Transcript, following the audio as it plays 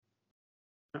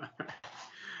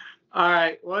All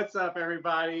right, what's up,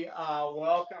 everybody?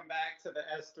 Welcome back to the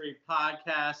S3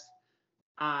 podcast.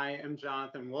 I am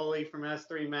Jonathan Woolley from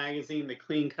S3 Magazine. The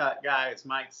clean cut guy is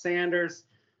Mike Sanders.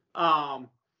 Um,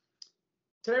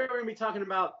 Today we're going to be talking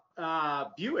about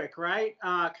Buick, right?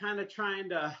 Kind of trying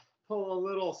to pull a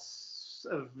little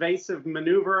evasive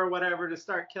maneuver or whatever to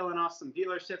start killing off some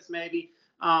dealerships, maybe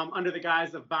under the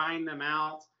guise of buying them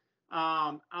out.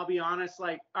 I'll be honest,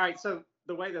 all right, so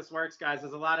the way this works, guys,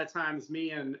 is a lot of times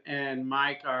me and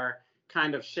Mike are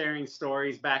kind of sharing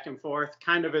stories back and forth,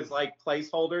 kind of as like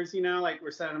placeholders, like we're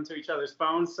sending them to each other's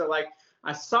phones. So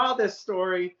I saw this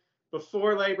story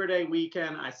before Labor Day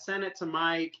weekend. I sent it to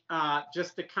Mike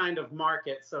just to kind of mark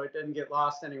it so it didn't get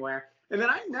lost anywhere. And then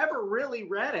I never really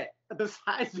read it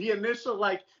besides the initial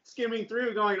skimming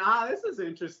through going, this is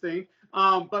interesting.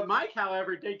 But Mike,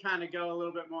 however, did kind of go a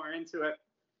little bit more into it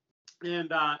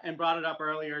and brought it up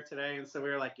earlier today. And so we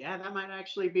were like, yeah, that might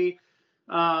actually be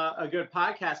a good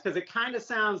podcast because it kind of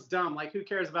sounds dumb. Like, who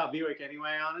cares about Buick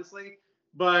anyway, honestly?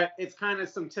 But it's kind of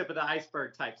some tip of the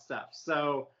iceberg type stuff.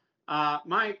 So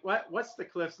Mike, what's the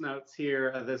Cliff's Notes here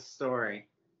of this story?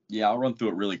 Yeah, I'll run through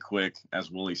it really quick.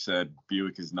 As Woolley said,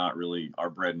 Buick is not really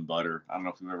our bread and butter. I don't know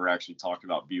if we've ever actually talked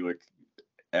about Buick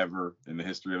ever in the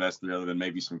history of S3 other than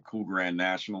maybe some cool Grand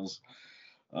Nationals.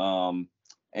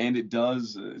 And it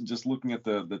does, just looking at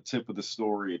the tip of the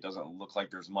story, it doesn't look like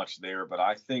there's much there, but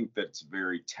I think that it's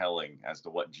very telling as to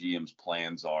what GM's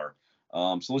plans are.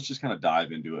 So let's just kind of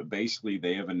dive into it. Basically,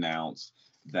 they have announced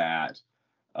that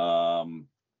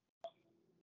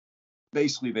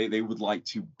they would like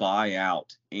to buy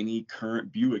out any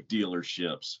current Buick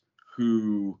dealerships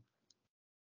who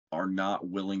are not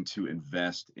willing to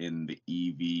invest in the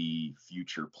EV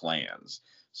future plans.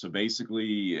 So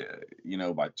basically,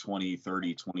 by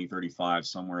 2030, 2035,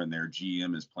 somewhere in there,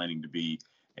 GM is planning to be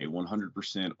a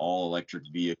 100% all-electric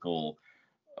vehicle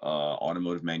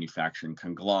automotive manufacturing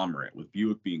conglomerate, with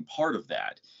Buick being part of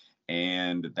that.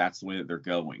 And that's the way that they're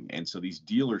going. And so these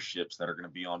dealerships that are going to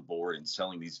be on board and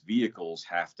selling these vehicles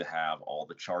have to have all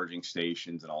the charging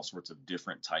stations and all sorts of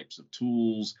different types of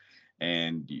tools.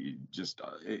 And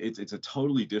it's a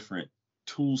totally different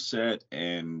tool set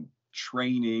and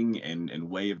training and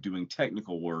way of doing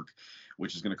technical work,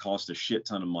 which is going to cost a shit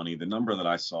ton of money. The number that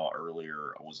I saw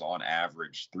earlier was on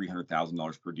average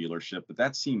 $300,000 per dealership, but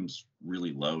that seems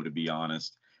really low, to be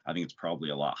honest. I think it's probably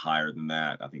a lot higher than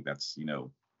that. I think that's,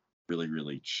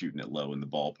 really shooting it low in the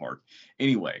ballpark.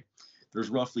 Anyway, there's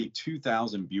roughly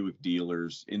 2,000 Buick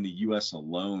dealers in the U.S.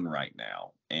 alone right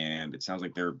now, and it sounds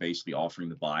like they're basically offering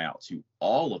the buyout to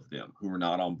all of them who are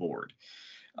not on board,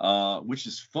 which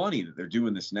is funny that they're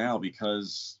doing this now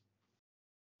because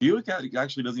Buick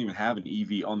actually doesn't even have an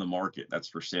EV on the market that's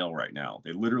for sale right now.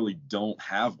 They literally don't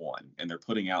have one, and they're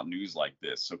putting out news like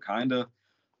this. So kind of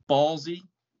ballsy,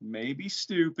 maybe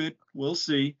stupid. We'll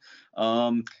see.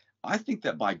 I think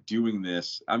that by doing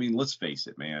this, I mean, let's face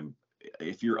it, man,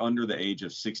 if you're under the age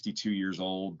of 62 years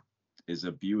old, is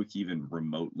a Buick even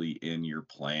remotely in your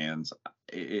plans?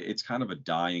 It's kind of a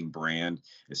dying brand,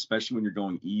 especially when you're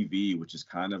going EV, which is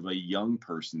kind of a young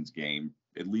person's game,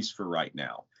 at least for right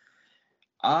now.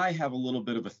 I have a little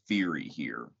bit of a theory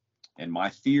here. And my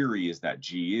theory is that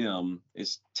GM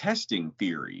is testing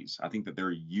theories. I think that they're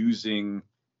using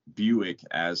Buick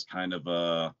as kind of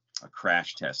a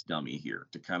crash test dummy here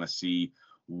to kind of see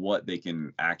what they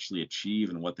can actually achieve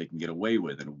and what they can get away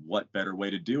with, and what better way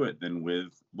to do it than with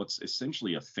what's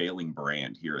essentially a failing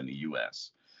brand here in the US.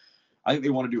 I think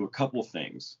they want to do a couple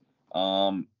things.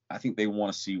 I think they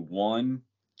want to see, one,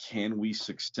 can we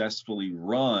successfully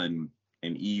run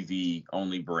an EV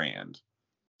only brand?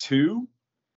 Two,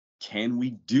 can we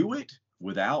do it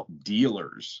without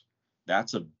dealers?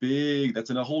 That's a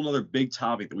whole other big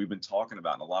topic that we've been talking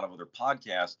about in a lot of other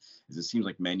podcasts, is it seems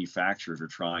like manufacturers are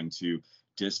trying to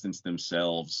distance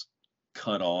themselves,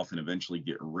 cut off, and eventually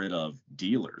get rid of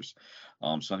dealers.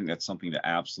 So I think that's something to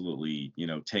absolutely,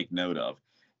 take note of.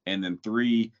 And then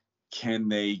three, can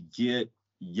they get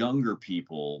younger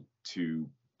people to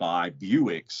buy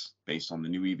Buicks based on the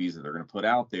new EVs that they're going to put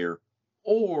out there?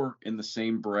 Or in the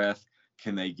same breath,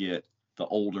 can they get the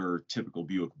older typical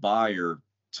Buick buyer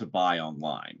to buy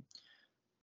online?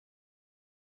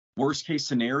 Worst case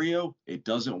scenario, it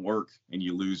doesn't work and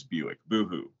you lose Buick.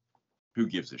 Boo-hoo. Who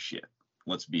gives a shit?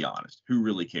 Let's be honest. Who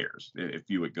really cares if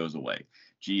Buick goes away?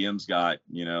 GM's got,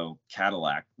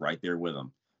 Cadillac right there with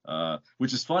them,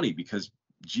 which is funny because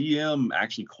GM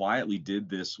actually quietly did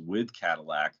this with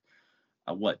Cadillac,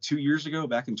 2 years ago,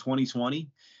 back in 2020.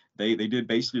 They did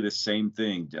basically the same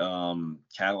thing.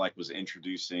 Cadillac was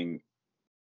introducing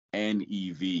an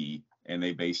EV and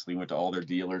they basically went to all their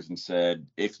dealers and said,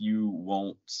 if you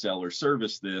won't sell or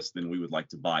service this, then we would like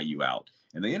to buy you out.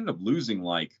 And they ended up losing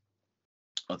like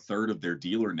a third of their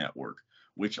dealer network,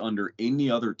 which under any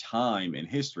other time in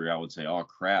history, I would say, oh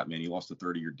crap, man, you lost a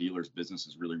third of your dealers. Business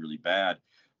is really, really bad.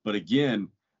 But again,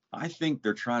 I think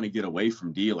they're trying to get away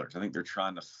from dealers. I think they're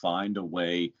trying to find a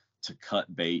way to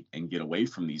cut bait and get away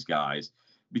from these guys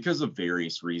because of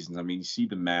various reasons. I mean, you see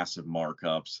the massive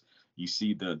markups. You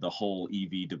see the whole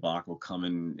EV debacle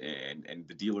coming, and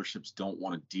the dealerships don't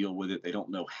want to deal with it. They don't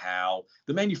know how.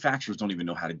 The manufacturers don't even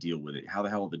know how to deal with it. How the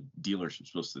hell are the dealerships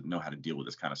supposed to know how to deal with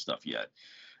this kind of stuff yet?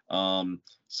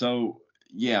 So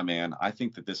yeah, man, I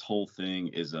think that this whole thing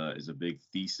is a big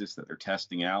thesis that they're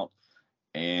testing out,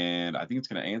 and I think it's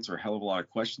going to answer a hell of a lot of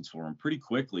questions for them pretty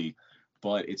quickly.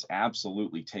 But it's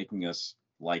absolutely taking us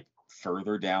like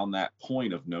further down that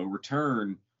point of no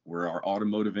return, where our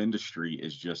automotive industry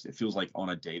is just, it feels like on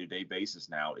a day-to-day basis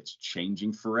now, it's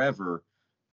changing forever,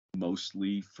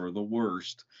 mostly for the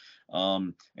worst.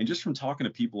 And just from talking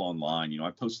to people online,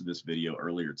 I posted this video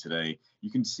earlier today,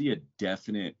 you can see a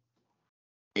definite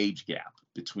age gap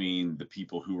between the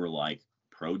people who are like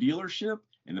pro dealership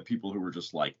and the people who are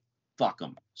just like, fuck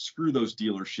them, screw those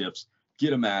dealerships,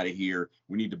 get them out of here.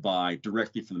 We need to buy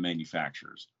directly from the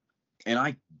manufacturers. And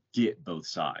I get both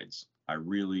sides. I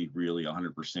really, really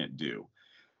 100% do.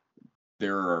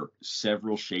 There are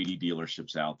several shady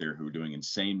dealerships out there who are doing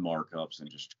insane markups and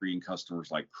just treating customers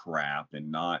like crap,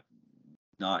 and not,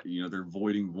 they're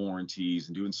voiding warranties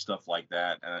and doing stuff like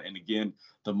that. And again,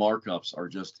 the markups are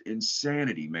just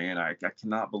insanity, man. I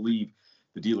cannot believe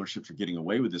the dealerships are getting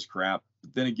away with this crap.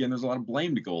 But then again, there's a lot of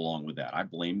blame to go along with that. I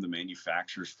blame the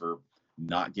manufacturers for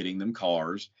not getting them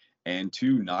cars, and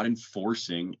two, not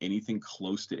enforcing anything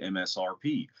close to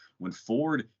MSRP. When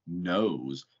Ford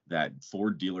knows that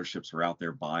Ford dealerships are out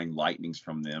there buying Lightnings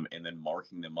from them and then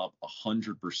marking them up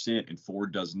 100%, and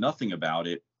Ford does nothing about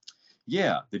it,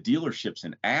 yeah, the dealership's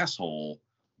an asshole,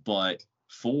 but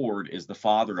Ford is the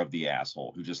father of the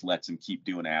asshole who just lets him keep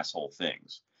doing asshole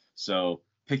things. So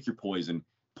pick your poison.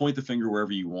 Point the finger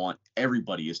wherever you want.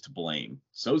 Everybody is to blame.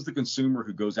 So's the consumer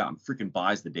who goes out and freaking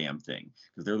buys the damn thing,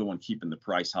 because they're the one keeping the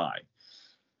price high.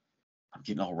 I'm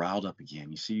getting all riled up again.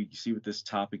 You see what this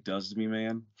topic does to me,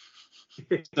 man?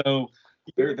 So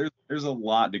there's a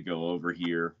lot to go over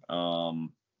here.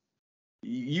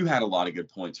 You had a lot of good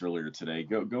points earlier today.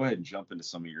 Go ahead and jump into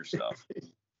some of your stuff.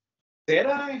 Did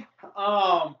I?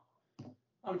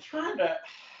 I'm trying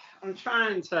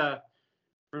to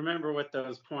remember what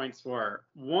those points were.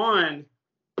 One,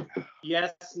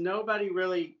 yes, nobody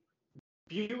really,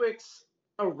 Buick's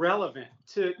irrelevant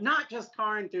to not just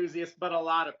car enthusiasts, but a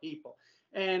lot of people.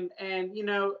 And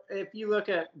if you look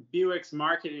at Buick's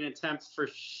marketing attempts for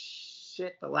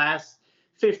the last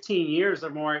 15 years or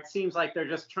more, it seems like they're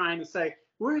just trying to say,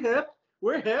 we're hip.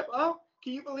 Oh,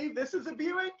 can you believe this is a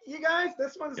Buick, you guys?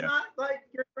 This one's not like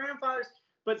your grandfather's.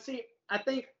 But see, I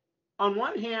think on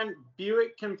one hand,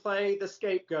 Buick can play the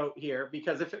scapegoat here,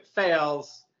 because if it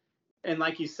fails, and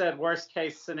like you said, worst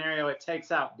case scenario, it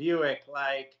takes out Buick,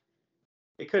 like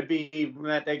it could be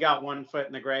that they got one foot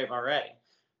in the grave already.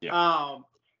 Yeah.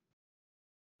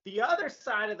 The other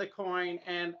side of the coin,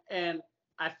 and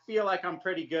I feel like I'm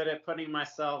pretty good at putting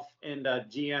myself into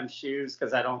GM shoes,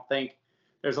 because I don't think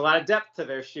there's a lot of depth to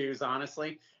their shoes,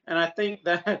 honestly. And I think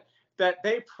that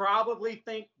they probably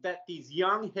think that these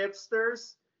young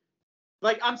hipsters,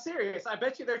 like, I'm serious, I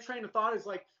bet you their train of thought is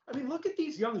like, I mean, look at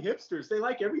these young hipsters. They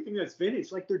like everything that's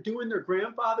vintage. Like, they're doing their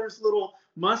grandfather's little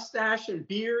mustache and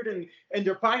beard, and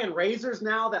they're buying razors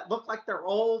now that look like they're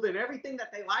old, and everything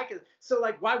that they like is. So,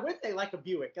 like, why would they like a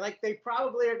Buick? Like, they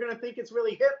probably are going to think it's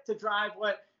really hip to drive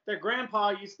what their grandpa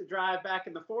used to drive back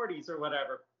in the 40s or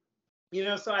whatever.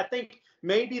 So I think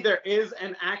maybe there is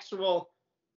an actual,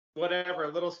 whatever,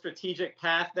 little strategic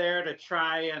path there to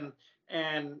try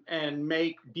and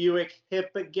make Buick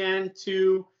hip again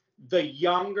to the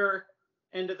younger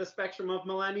end of the spectrum of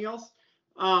millennials.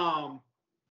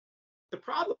 The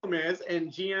problem is,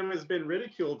 and GM has been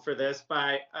ridiculed for this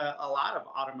by a lot of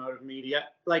automotive media,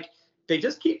 like, they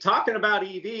just keep talking about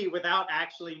EV without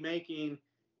actually making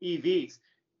EVs.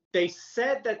 They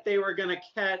said that they were going to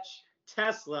catch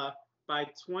Tesla by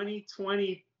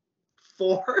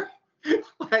 2024.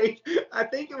 Like, I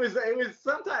think it was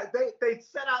sometime they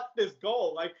set out this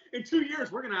goal, like, in 2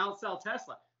 years we're going to outsell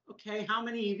Tesla. Okay, how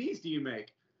many EVs do you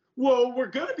make? Well, we're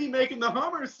going to be making the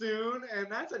Hummer soon, and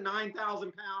that's a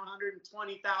 9,000 pound,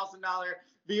 $120,000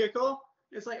 vehicle.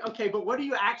 It's like, okay, but what are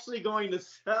you actually going to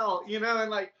sell?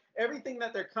 And like, everything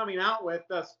that they're coming out with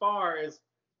thus far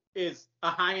is a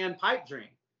high-end pipe dream.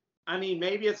 I mean,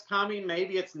 maybe it's coming,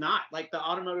 maybe it's not. Like, the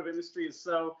automotive industry is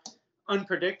so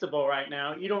unpredictable right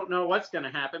now. You don't know what's going to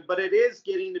happen, but it is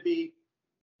getting to be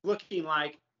looking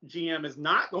like GM is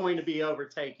not going to be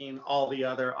overtaking all the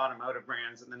other automotive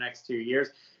brands in the next 2 years.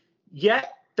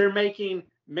 Yet they're making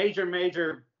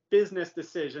major business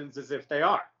decisions as if they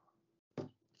are,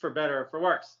 for better or for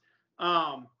worse.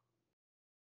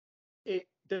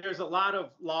 There's a lot of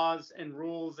laws and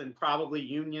rules and probably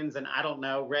unions and I don't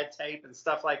know, red tape and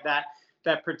stuff like that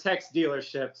that protects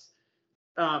dealerships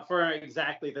for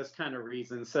exactly this kind of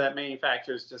reason, so that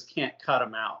manufacturers just can't cut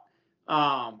them out.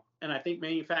 And I think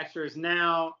manufacturers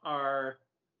now are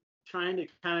trying to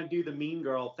kind of do the mean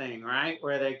girl thing, right?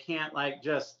 Where they can't like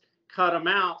just cut them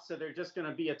out. So they're just going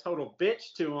to be a total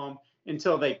bitch to them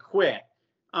until they quit.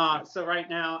 So right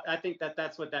now, I think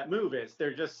that's what that move is.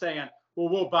 They're just saying, well,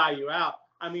 we'll buy you out.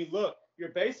 I mean, look, you're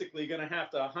basically going to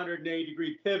have to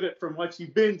 180-degree pivot from what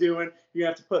you've been doing. You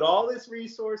have to put all this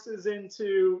resources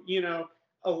into,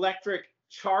 electric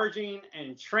charging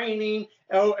and training.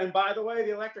 Oh, and by the way,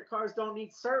 the electric cars don't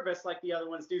need service like the other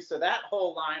ones do. So that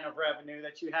whole line of revenue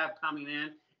that you have coming in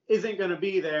isn't going to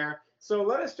be there. So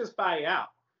let us just buy you out.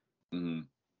 Mm-hmm.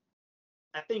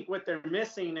 I think what they're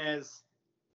missing is,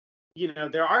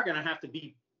 there are going to have to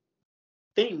be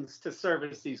things to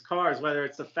service these cars, whether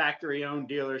it's a factory-owned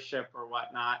dealership or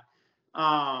whatnot.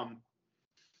 I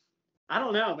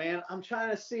don't know, man. I'm trying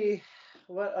to see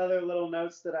what other little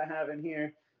notes that I have in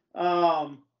here.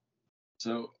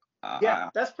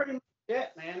 That's pretty much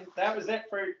it, man. That was it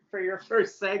for your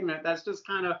first segment. That's just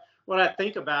kind of what I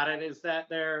think about it, is that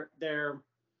they're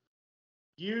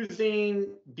using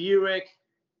Buick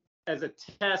as a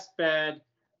test bed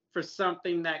for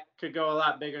something that could go a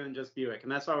lot bigger than just Buick.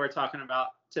 And that's why we're talking about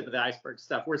tip of the iceberg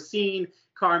stuff. We're seeing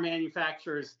car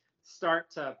manufacturers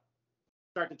start to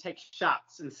take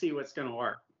shots and see what's going to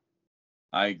work.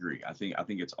 I agree. I think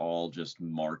it's all just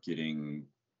marketing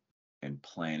and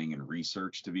planning and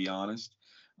research, to be honest.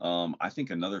 I think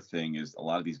another thing is a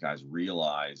lot of these guys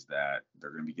realize that they're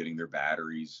going to be getting their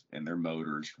batteries and their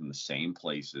motors from the same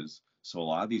places. So a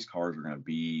lot of these cars are going to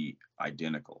be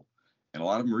identical. And a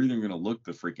lot of them are even going to look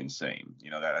the freaking same.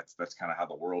 That's kind of how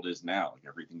the world is now. Like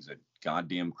everything's a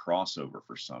goddamn crossover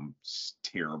for some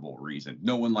terrible reason.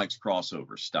 No one likes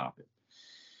crossovers. Stop it.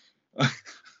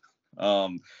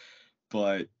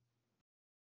 But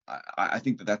I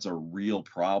think that's a real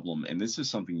problem, and this is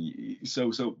something.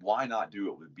 So why not do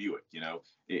it with Buick?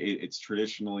 It's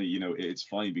traditionally, it's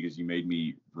funny because you made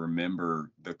me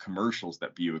remember the commercials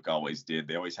that Buick always did.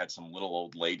 They always had some little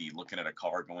old lady looking at a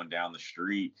car going down the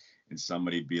street, and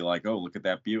somebody'd be like, "Oh, look at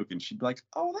that Buick," and she'd be like,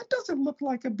 "Oh, that doesn't look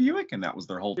like a Buick," and that was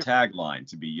their whole tagline,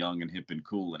 to be young and hip and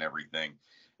cool and everything,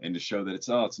 and to show that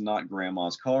it's not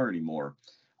grandma's car anymore.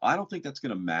 I don't think that's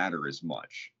going to matter as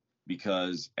much,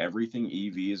 because everything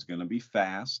EV is going to be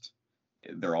fast.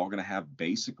 They're all going to have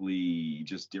basically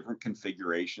just different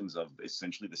configurations of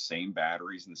essentially the same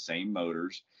batteries and the same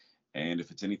motors. And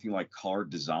if it's anything like car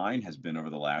design has been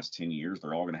over the last 10 years,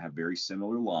 they're all going to have very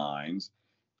similar lines.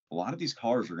 A lot of these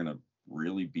cars are going to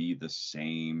really be the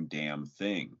same damn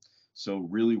thing. So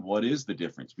really, what is the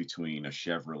difference between a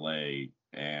Chevrolet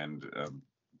and a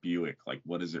Buick? Like,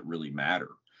 what does it really matter?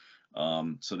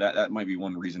 So that might be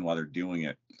one reason why they're doing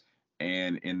it.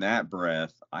 And in that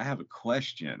breath, I have a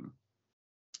question.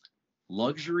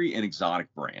 Luxury and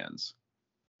exotic brands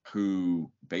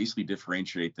who basically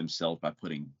differentiate themselves by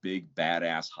putting big,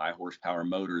 badass, high horsepower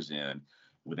motors in,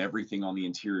 with everything on the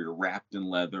interior wrapped in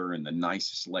leather and the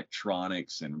nicest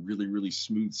electronics and really, really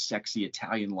smooth, sexy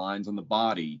Italian lines on the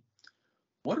body.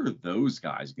 What are those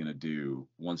guys going to do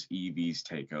once EVs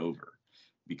take over?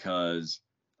 Because,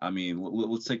 I mean,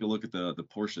 let's take a look at the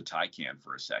Porsche Taycan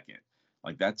for a second.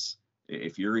 Like,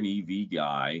 if you're an EV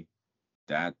guy,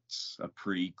 that's a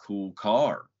pretty cool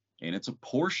car, and it's a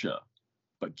Porsche.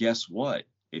 But guess what?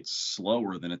 It's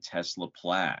slower than a Tesla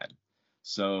Plaid.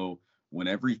 So when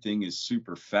everything is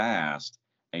super fast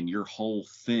and your whole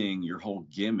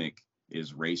gimmick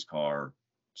is race car,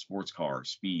 sports car,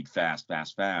 speed, fast,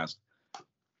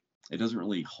 it doesn't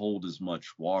really hold as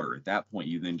much water. At that point,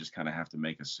 you then just kind of have to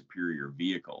make a superior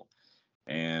vehicle.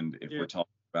 And if we're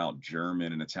talking about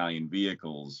German and Italian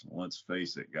vehicles, let's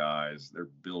face it, guys, their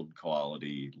build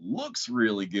quality looks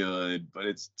really good, but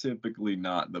it's typically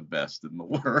not the best in the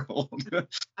world.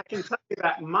 I can tell you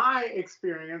that my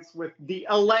experience with the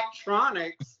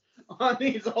electronics on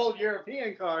these old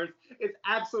European cars is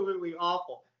absolutely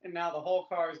awful. And now the whole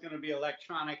car is going to be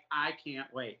electronic. I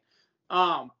can't wait.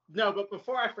 No, but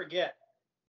before I forget,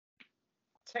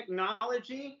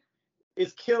 technology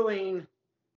is killing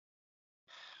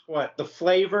the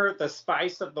flavor, the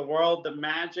spice of the world, the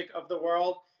magic of the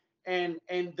world. And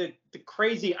the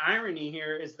crazy irony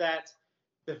here is that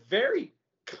the very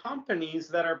companies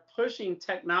that are pushing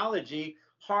technology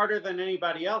harder than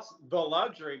anybody else, the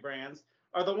luxury brands,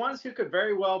 are the ones who could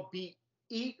very well be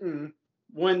eaten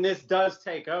when this does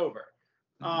take over.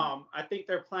 I think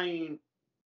they're playing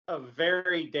a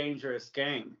very dangerous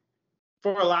game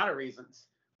for a lot of reasons.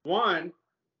 One,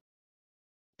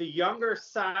 the younger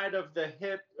side of the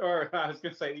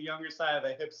the younger side of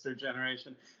the hipster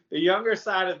generation, the younger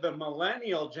side of the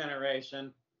millennial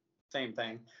generation, same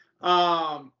thing.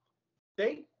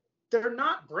 They're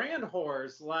not brand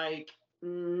whores like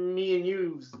me and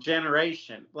you's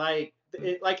generation, like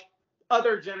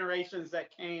other generations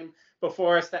that came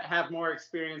before us that have more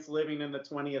experience living in the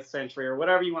 20th century or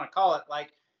whatever you want to call it.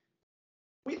 Like,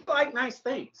 we like nice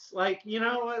things. Like,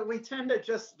 we tend to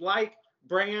just like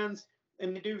brands.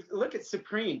 And they do. Look at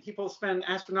Supreme. People spend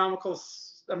astronomical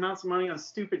amounts of money on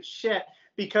stupid shit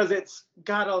because it's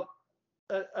got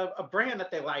a brand that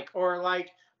they like. Or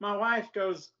like my wife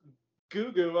goes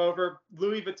goo over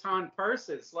Louis Vuitton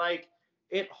purses. Like,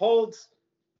 it holds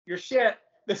your shit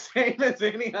the same as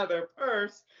any other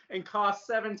purse and costs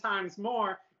 7 times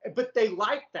more. But they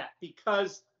like that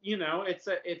because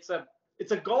it's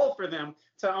a goal for them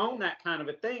to own that kind of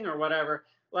a thing or whatever.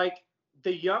 Like,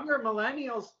 the younger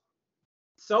millennials,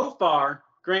 so far,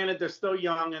 granted, they're still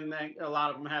young and a lot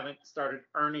of them haven't started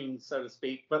earning, so to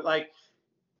speak, but like,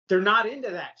 they're not into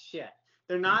that shit.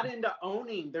 They're not into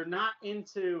owning. They're not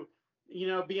into,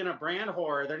 being a brand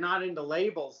whore. They're not into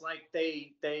labels. Like,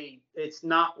 it's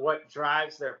not what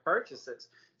drives their purchases.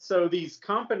 So these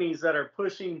companies that are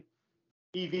pushing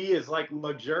EV as like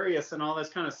luxurious and all this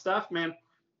kind of stuff, man,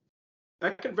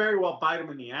 that could very well bite them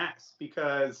in the ass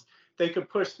because they could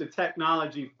push the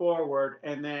technology forward,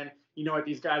 and then you know what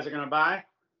these guys are going to buy?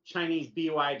 Chinese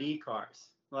BYD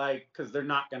cars, like, because they're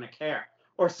not going to care.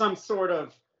 Or some sort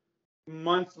of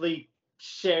monthly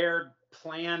shared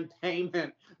plan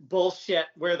payment bullshit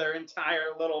where their entire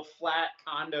little flat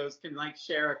condos can like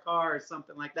share a car or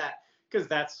something like that, because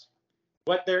that's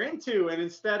what they're into. And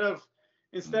instead of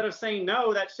saying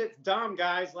no, that shit's dumb,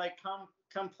 guys, like,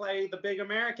 come play the big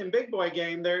American big boy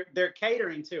game, they're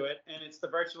catering to it, and it's the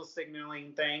virtual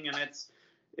signaling thing, and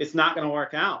it's not going to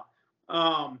work out.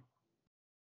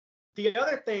 The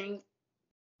other thing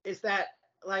is that,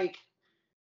 like,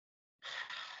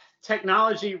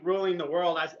 technology ruling the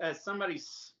world, as somebody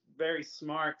very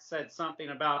smart said something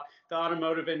about the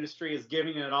automotive industry is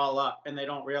giving it all up and they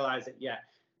don't realize it yet.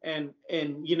 And a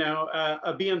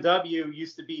BMW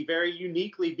used to be very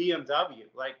uniquely BMW,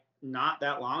 like, not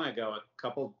that long ago, a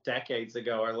couple decades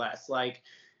ago or less, like,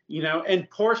 and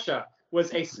Porsche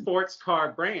was a sports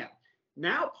car brand.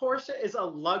 Now Porsche is a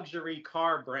luxury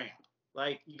car brand.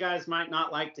 Like, you guys might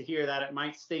not like to hear that. It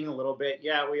might sting a little bit.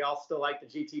 Yeah, we all still like the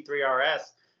GT3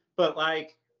 RS, but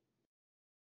like,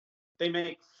 they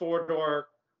make 4-door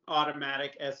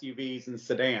automatic SUVs and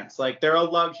sedans. Like, they're a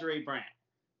luxury brand.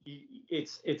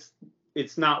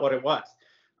 It's not what it was.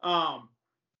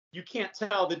 You can't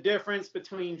tell the difference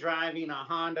between driving a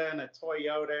Honda and a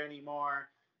Toyota anymore.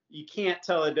 You can't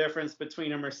tell the difference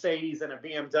between a Mercedes and a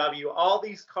BMW. All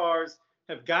these cars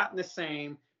have gotten the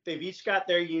same. They've each got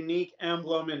their unique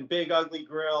emblem and big ugly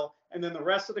grille. And then the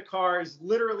rest of the car is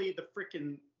literally the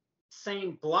freaking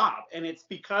same blob. And it's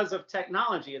because of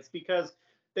technology. It's because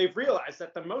they've realized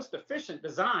that the most efficient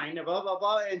design, blah, blah,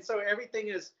 blah. And so everything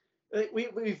is,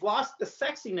 we've lost the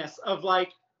sexiness of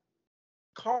like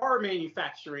car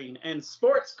manufacturing and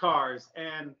sports cars,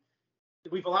 and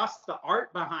we've lost the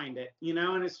art behind it,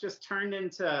 and it's just turned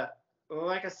into,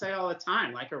 like I say all the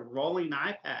time, like a rolling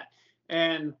iPad.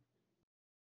 And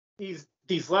these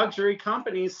luxury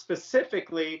companies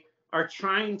specifically are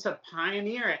trying to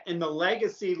pioneer it, and the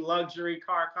legacy luxury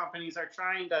car companies are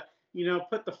trying to,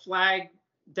 put the flag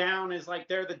down as like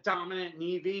they're the dominant in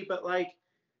EV, but like,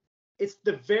 it's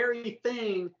the very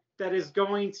thing that is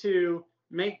going to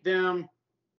make them,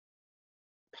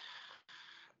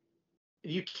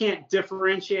 you can't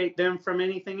differentiate them from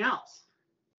anything else.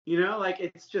 Like,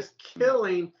 it's just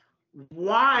killing.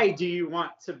 Why do you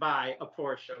want to buy a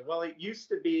Porsche? Well, it used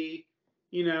to be,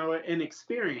 an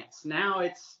experience. Now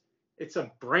it's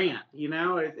a brand,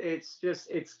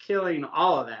 it's killing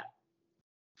all of that.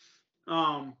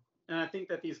 And I think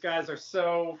that these guys are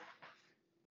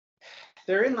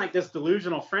they're in like this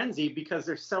delusional frenzy because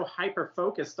they're so hyper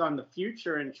focused on the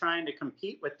future and trying to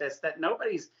compete with this, that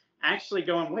nobody's actually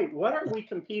going, wait, what are we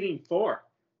competing for?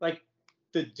 Like,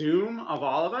 the doom of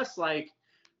all of us? Like,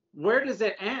 where does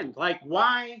it end? Like,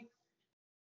 why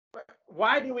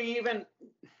do we even,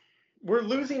 we're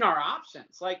losing our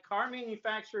options. Like, car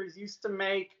manufacturers used to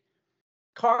make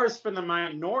cars for the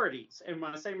minorities. And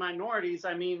when I say minorities,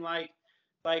 I mean like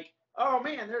oh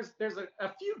man, there's a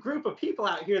few group of people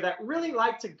out here that really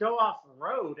like to go off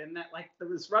road and that like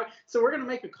this road. So we're gonna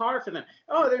make a car for them.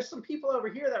 Oh, there's some people over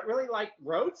here that really like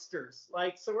roadsters.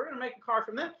 Like, so we're gonna make a car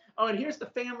from them. Oh, and here's the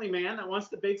family man that wants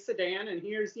the big sedan, and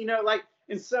here's, like,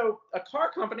 and so a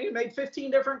car company made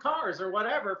 15 different cars or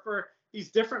whatever for these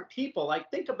different people.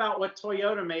 Like, think about what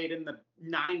Toyota made in the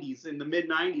 90s, in the mid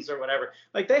 90s or whatever.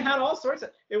 Like, they had all sorts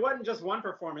of, it wasn't just one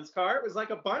performance car. It was like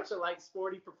a bunch of like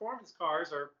sporty performance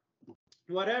cars or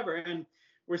whatever. And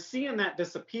we're seeing that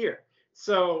disappear.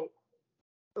 So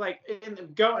like,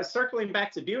 circling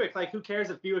back to Buick, like, who cares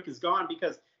if Buick is gone,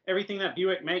 because everything that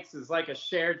Buick makes is like a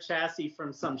shared chassis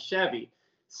from some Chevy.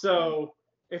 So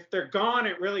if they're gone,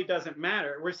 it really doesn't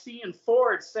matter. We're seeing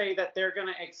Ford say that they're going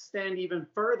to extend even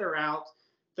further out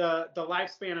the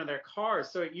lifespan of their cars.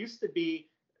 So it used to be,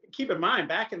 keep in mind,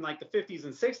 back in like the 50s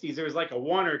and 60s, there was like a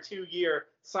 1 or 2 year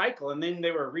cycle, and then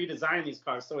they were redesigning these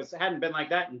cars. So it hadn't been like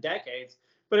that in decades,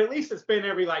 but at least it's been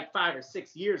every like 5 or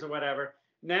 6 years or whatever.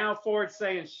 Now Ford's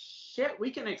saying, shit, we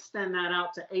can extend that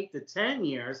out to 8 to 10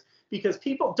 years because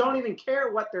people don't even care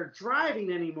what they're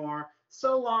driving anymore,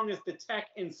 so long as the tech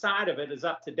inside of it is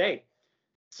up to date.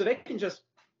 So they can just,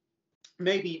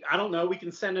 maybe, I don't know, we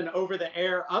can send an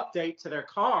over-the-air update to their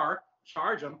car,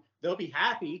 charge them, they'll be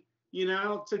happy,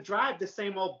 to drive the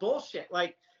same old bullshit.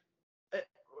 Like,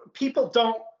 people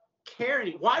don't care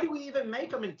anymore. Why do we even make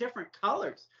them in different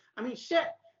colors? I mean, shit.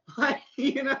 Like,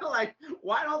 like,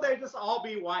 why don't they just all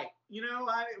be white?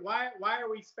 Why are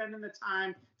we spending the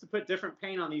time to put different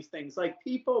paint on these things? Like,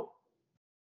 people,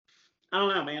 I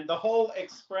don't know, man. The whole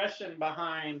expression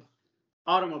behind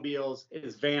automobiles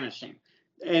is vanishing,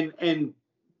 and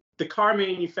the car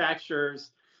manufacturers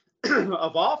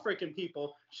of all freaking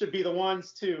people should be the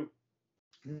ones to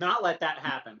not let that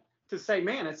happen. To say,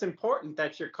 man, it's important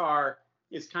that your car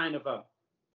is kind of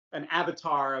an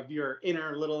avatar of your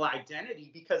inner little identity,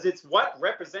 because it's what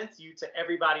represents you to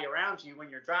everybody around you when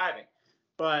you're driving.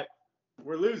 But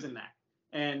we're losing that,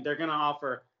 and they're going to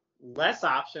offer less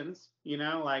options.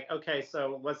 Like, okay,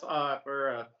 so let's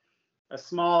offer a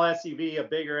small SUV, a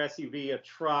bigger SUV, a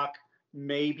truck,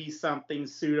 maybe something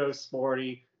pseudo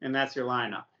sporty, and that's your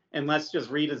lineup. And let's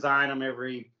just redesign them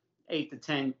every 8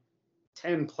 to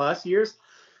 10 plus years.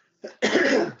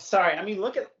 Sorry, I mean,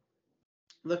 look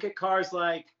at cars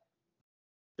like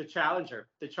the Challenger,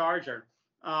 the Charger,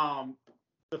 the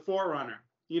 4Runner.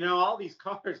 All these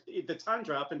cars, the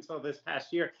Tundra up until this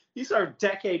past year, these are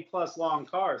decade-plus long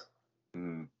cars.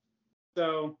 Mm.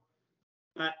 So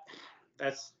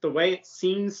that's the way it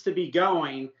seems to be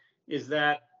going, is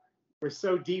that we're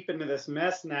so deep into this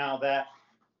mess now that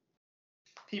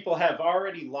people have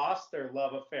already lost their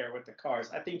love affair with the cars.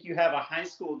 I think you have a high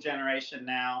school generation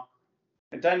now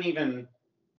that doesn't even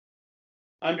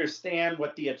understand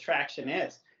what the attraction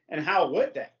is. And how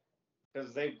would they?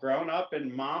 Because they've grown up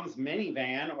in mom's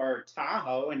minivan or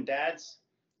Tahoe and dad's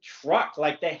truck.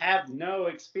 Like, they have no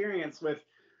experience with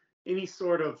any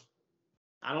sort of,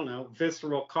 I don't know,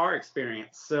 visceral car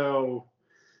experience. So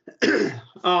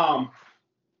I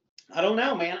don't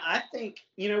know, man. I think,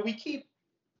 we keep,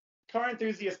 car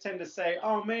enthusiasts tend to say,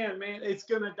 oh man, it's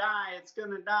gonna die,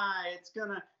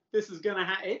 this is gonna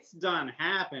happen. It's done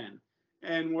happen,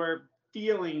 and we're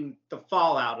feeling the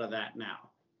fallout of that now.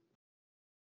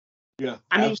 Yeah.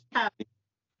 I mean,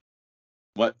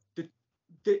 what?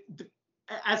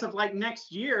 As of like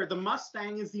next year, the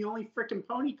Mustang is the only freaking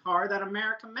pony car that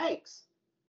America makes.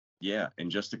 Yeah,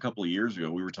 and just a couple of years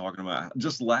ago, we were talking about,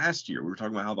 just last year, we were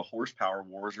talking about how the horsepower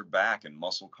wars are back and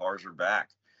muscle cars are back.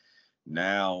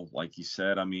 Now, like you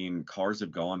said, I mean, cars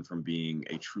have gone from being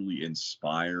a truly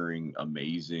inspiring,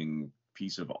 amazing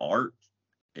piece of art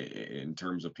in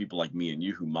terms of people like me and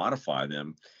you who modify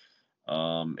them,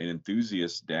 and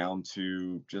enthusiasts, down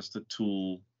to just a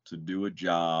tool to do a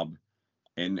job,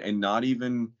 and not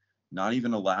even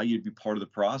allow you to be part of the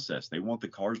process. They want the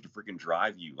cars to freaking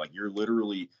drive you. Like, you're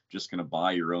literally just going to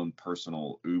buy your own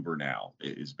personal Uber now,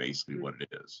 is basically what it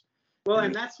is. Well,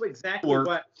 and that's exactly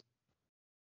what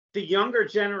the younger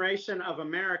generation of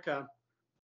America,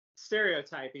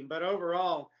 stereotyping, but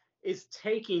overall, is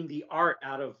taking the art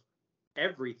out of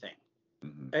everything.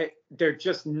 Mm-hmm. They're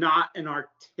just not an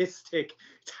artistic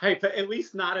type of, at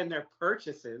least not in their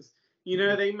purchases.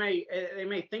 Mm-hmm. They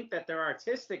may think that they're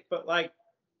artistic, but like,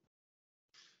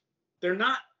 they're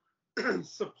not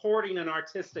supporting an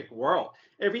artistic world.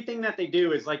 Everything that they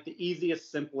do is like the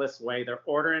easiest, simplest way. They're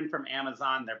ordering from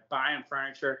Amazon. They're buying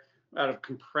furniture out of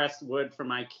compressed wood from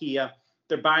IKEA.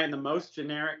 They're buying the most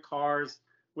generic cars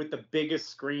with the biggest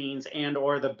screens and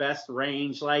or the best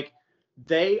range. Like,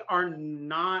 they are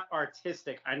not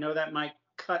artistic. I know that might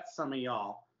cut some of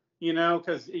y'all, you know,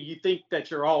 because you think that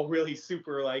you're all really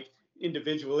super like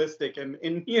individualistic and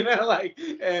like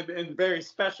and very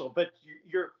special, but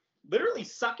you're literally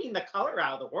sucking the color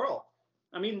out of the world.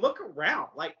 I mean, look around,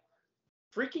 like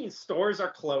freaking stores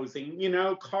are closing, you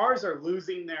know, cars are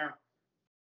losing their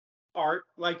art,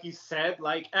 like you said,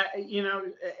 like you know,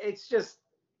 it's just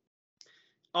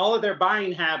all of their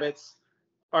buying habits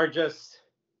are just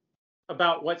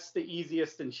about what's the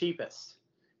easiest and cheapest.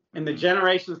 And the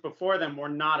generations before them were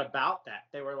not about that.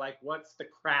 They were like, what's the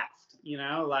craft, you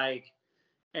know, like,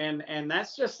 and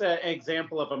that's just an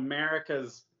example of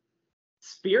America's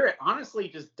spirit honestly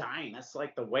just dying. That's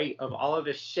like the weight of all of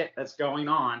this shit that's going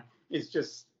on is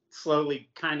just slowly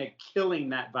kind of killing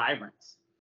that vibrance.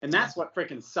 And that's what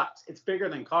freaking sucks. It's bigger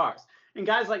than cars. And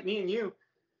guys like me and you,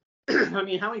 I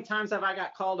mean, how many times have I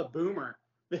got called a boomer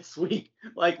this week?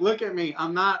 Like, look at me.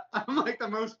 I'm like the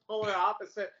most polar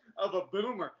opposite of a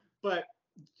boomer. But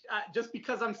just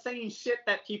because I'm saying shit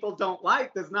that people don't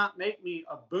like does not make me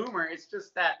a boomer. It's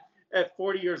just that at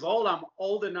 40 years old, I'm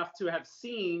old enough to have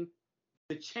seen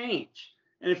the change.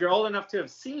 And if you're old enough to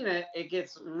have seen it, it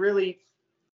gets really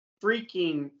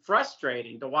freaking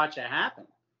frustrating to watch it happen.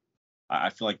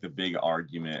 I feel like the big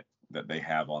argument that they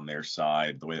have on their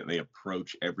side, the way that they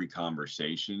approach every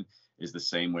conversation, is the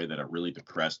same way that a really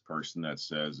depressed person that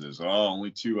says is, oh, only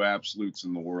two absolutes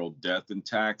in the world, death and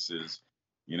taxes.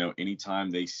 You know, anytime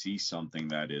they see something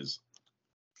that is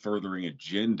furthering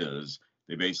agendas,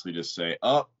 they basically just say,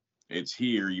 oh, it's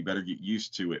here, you better get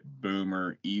used to it,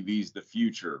 boomer. EV's the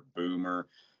future, boomer.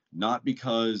 Not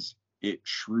because it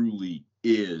truly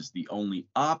is the only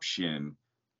option,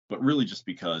 but really just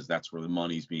because that's where the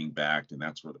money's being backed and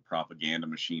that's where the propaganda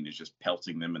machine is just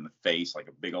pelting them in the face like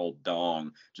a big old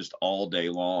dong just all day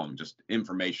long. Just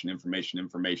information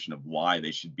of why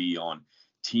they should be on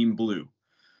Team Blue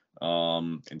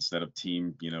instead of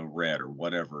Team, you know, red or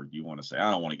whatever you want to say.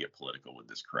 I don't want to get political with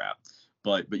this crap,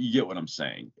 but you get what I'm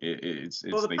saying. It's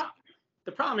well,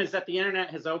 the problem is that the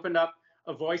internet has opened up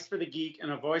a voice for the geek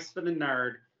and a voice for the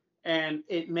nerd, and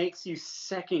it makes you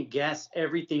second guess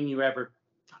everything you ever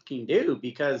fucking do,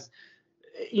 because,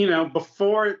 you know,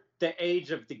 before the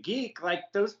age of the geek, like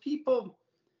those people,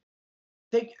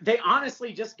 they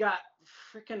honestly just got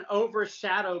freaking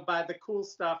overshadowed by the cool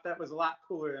stuff that was a lot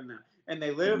cooler than them, and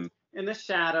they lived in the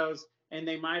shadows, and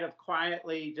they might have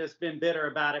quietly just been bitter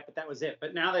about it, but that was it.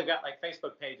 But now they've got like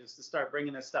Facebook pages to start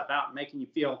bringing this stuff out and making you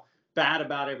feel bad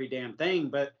about every damn thing.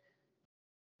 But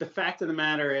the fact of the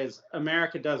matter is,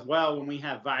 America does well when we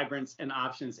have vibrance and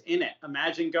options in it.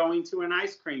 Imagine going to an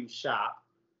ice cream shop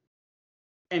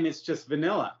and it's just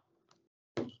vanilla.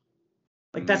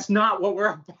 Like, that's not what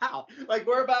we're about. Like,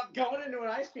 we're about going into an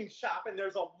ice cream shop and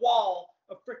there's a wall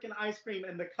of freaking ice cream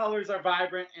and the colors are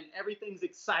vibrant and everything's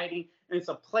exciting and it's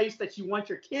a place that you want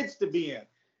your kids to be in.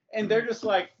 And they're just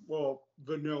like, well,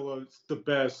 vanilla's the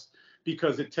best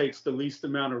because it takes the least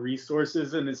amount of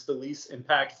resources and it's the least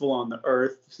impactful on the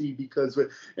earth. See,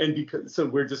 so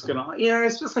we're just gonna, you know,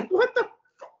 it's just like, what the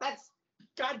fuck? That's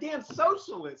goddamn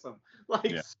socialism.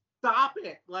 Like, stop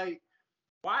it. Like,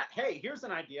 why? Hey, here's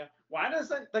an idea. Why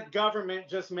doesn't the government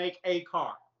just make a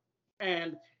car?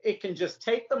 And it can just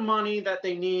take the money that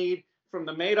they need from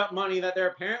the made up money that they're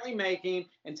apparently making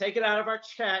and take it out of our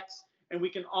checks, and we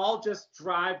can all just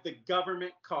drive the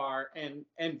government car and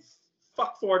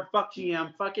fuck Ford, fuck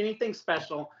GM, fuck anything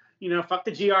special, you know, fuck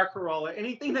the GR Corolla,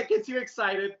 anything that gets you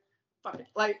excited, fuck it.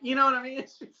 Like, you know what I mean?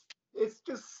 It's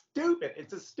just stupid.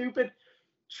 It's a stupid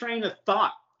train of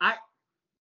thought.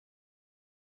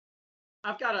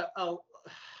 I've got all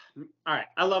right,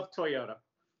 I love Toyota.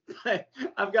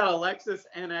 I've got a Lexus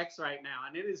NX right now,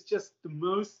 and it is just the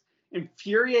most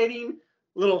infuriating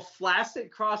little flaccid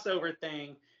crossover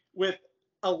thing with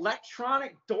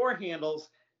electronic door handles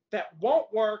that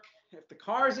won't work if the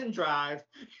car's in drive.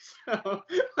 So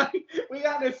like, we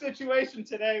got in a situation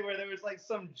today where there was like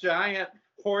some giant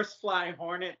horsefly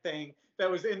hornet thing that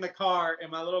was in the car,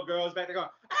 and my little girl was back there going,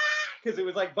 ah, because it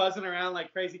was like buzzing around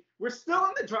like crazy. We're still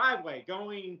in the driveway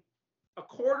going a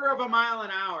quarter of a mile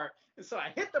an hour. And so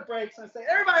I hit the brakes and I say,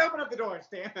 everybody open up the doors,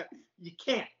 damn it. You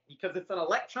can't, because it's an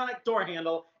electronic door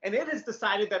handle, and it has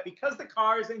decided that because the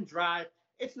car is in drive,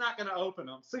 it's not going to open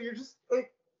them. So you're just,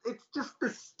 it's just the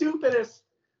stupidest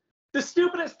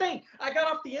thing. I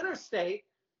got off the interstate.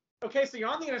 Okay, so you're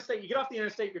on the interstate, you get off the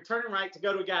interstate, you're turning right to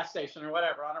go to a gas station or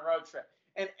whatever on a road trip.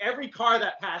 And every car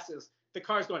that passes, the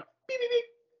car's going beep, beep, beep,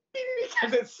 beep, beep,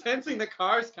 because it's sensing the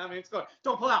car's coming. It's going,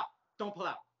 don't pull out, don't pull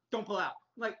out, don't pull out.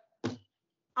 I'm like,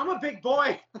 I'm a big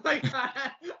boy. Like, I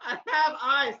have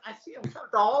eyes. I see them.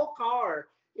 The whole car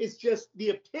is just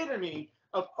the epitome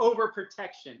of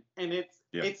overprotection. And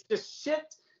it's just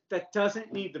shit that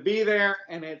doesn't need to be there,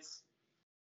 and it's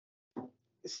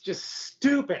just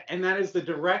stupid. And that is the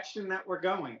direction that we're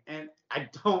going. And I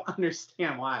don't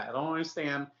understand why. I don't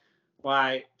understand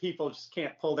why people just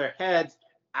can't pull their heads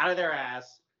out of their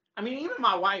ass. I mean, even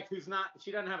my wife,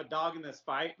 she doesn't have a dog in this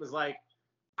fight, was like,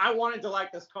 I wanted to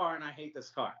like this car and I hate this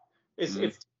car. It's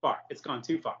too far. It's gone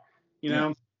too far. You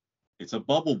know? It's a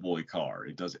bubble boy car.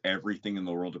 It does everything in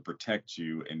the world to protect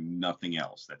you and nothing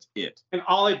else. That's it. And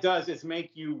all it does is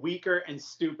make you weaker and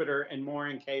stupider and more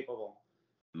incapable.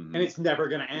 And it's never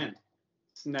going to end.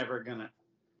 It's not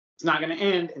going to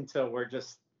end until we're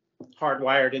just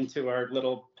hardwired into our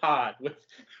little pod with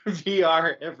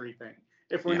VR everything.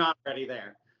 If we're not ready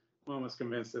there. I'm almost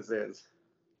convinced this is.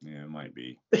 Yeah, it might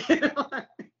be.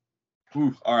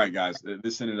 Whew. All right, guys.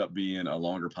 This ended up being a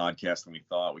longer podcast than we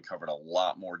thought. We covered a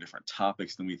lot more different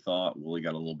topics than we thought. Willie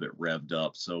got a little bit revved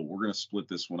up. So we're going to split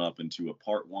this one up into a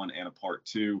part 1 and a part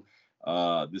 2.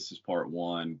 This is part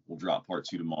 1. We'll drop part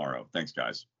 2 tomorrow. Thanks,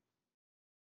 guys.